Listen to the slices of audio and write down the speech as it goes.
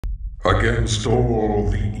Against all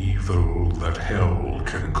the evil that hell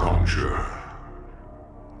can conjure,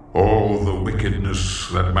 all the wickedness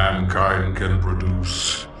that mankind can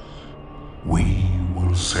produce, we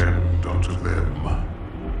will send unto them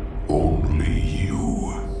only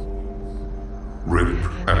you. Rip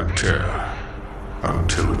and tear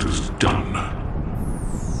until it is done.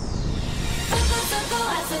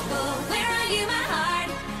 Where are you, my heart?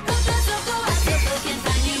 Can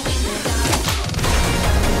find you in the dark.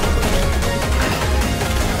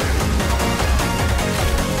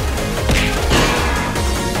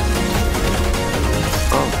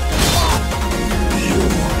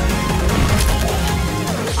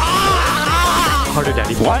 Harder,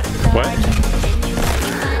 Daddy. What?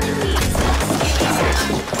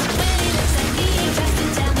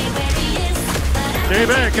 Stay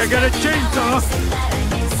back, I got a chainsaw!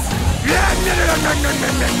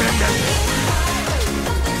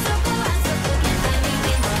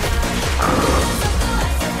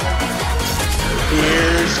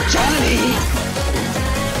 Here's Johnny!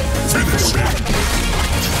 Finish it!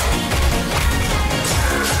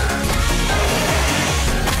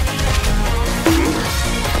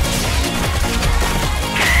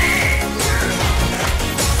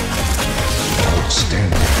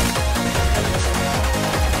 Outstanding.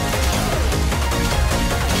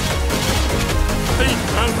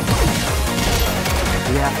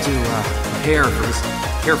 We have to prepare for this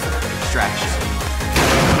careful extraction.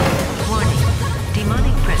 Warning.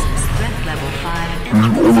 Demonic presence threat level 5. You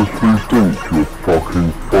honestly think you're fucking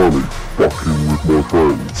funny, fucking with my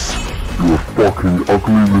friends? You're a fucking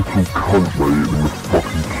ugly little cunt, mate, and you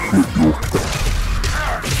fucking shit your face.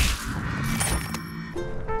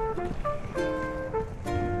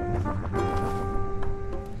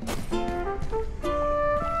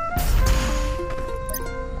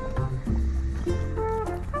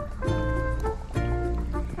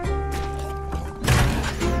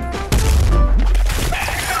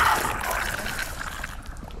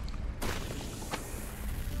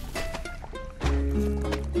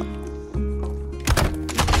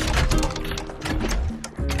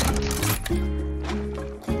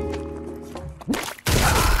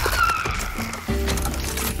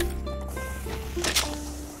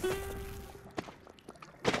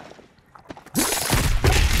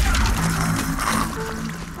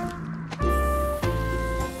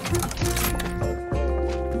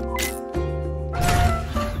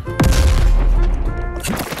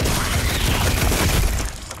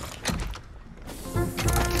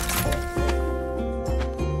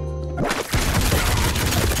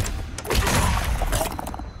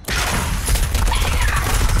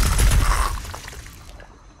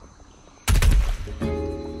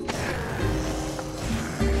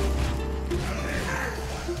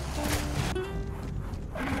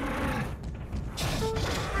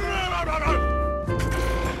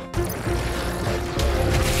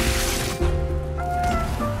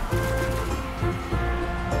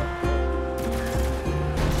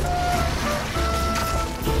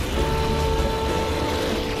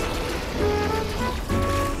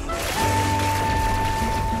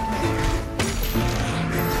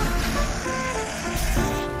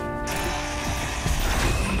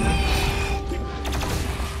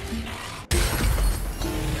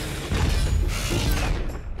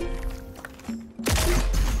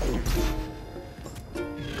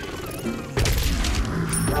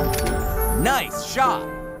 Nice shot!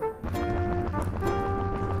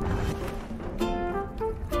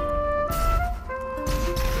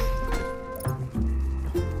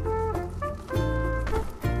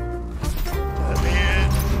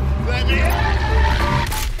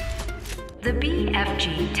 The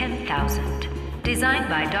BFG 10,000. Designed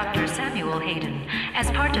by Dr. Samuel Hayden as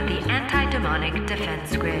part of the Anti-Demonic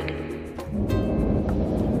Defense Grid.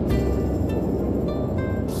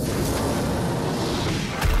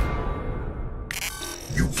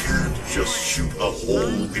 Just shoot a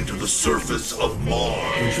hole into the surface of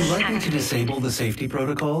Mars. Would you like me to disable the safety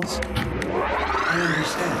protocols? I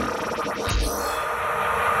understand.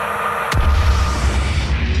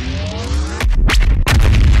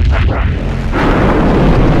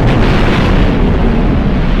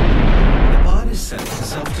 The pod is set to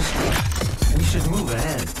self-destruct. We should move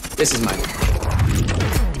ahead. This is my...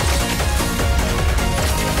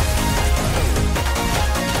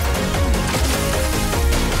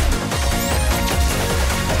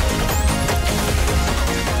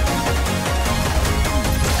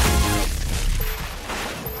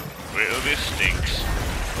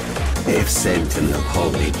 If Sentinel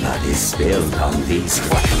holy blood is spilled on these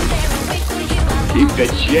fucking... Keep the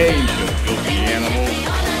change, you filthy animal.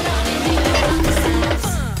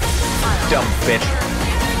 Dumb bitch.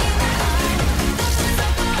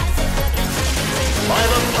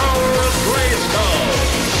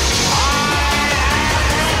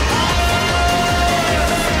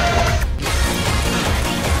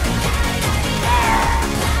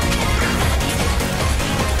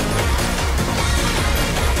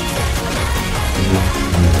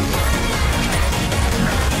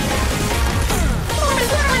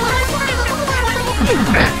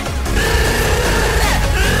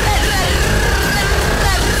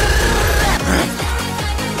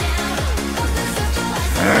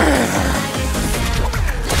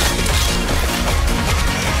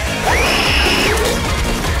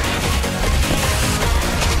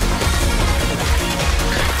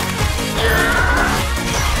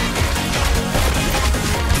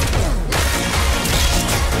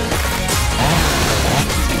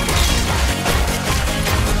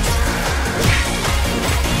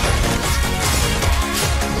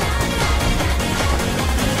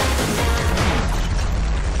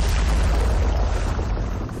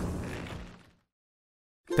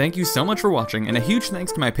 Thank you so much for watching, and a huge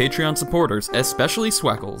thanks to my Patreon supporters, especially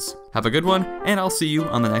Swekles. Have a good one, and I'll see you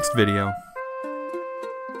on the next video.